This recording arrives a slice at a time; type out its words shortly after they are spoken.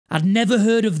I'd never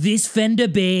heard of this Fender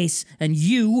bass, and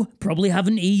you probably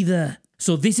haven't either.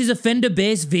 So this is a Fender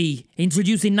Bass V.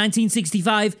 Introduced in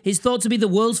 1965, it's thought to be the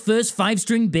world's first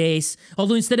 5-string bass,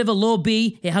 although instead of a low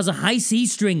B, it has a high C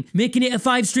string, making it a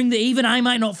 5-string that even I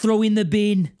might not throw in the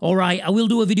bin. Alright, I will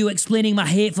do a video explaining my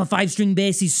hate for 5-string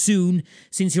basses soon,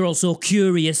 since you're all so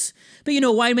curious. But you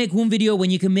know, why make one video when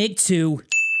you can make two?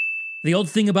 The odd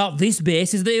thing about this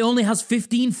bass is that it only has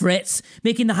 15 frets,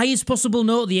 making the highest possible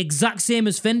note the exact same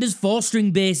as Fender's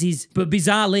 4-string basses. But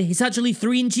bizarrely, it's actually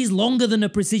 3 inches longer than a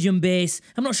precision bass.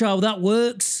 I'm not sure how that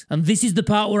works. And this is the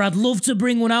part where I'd love to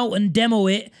bring one out and demo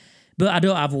it, but I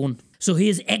don't have one. So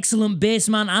here's excellent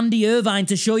bassman Andy Irvine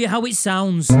to show you how it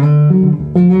sounds.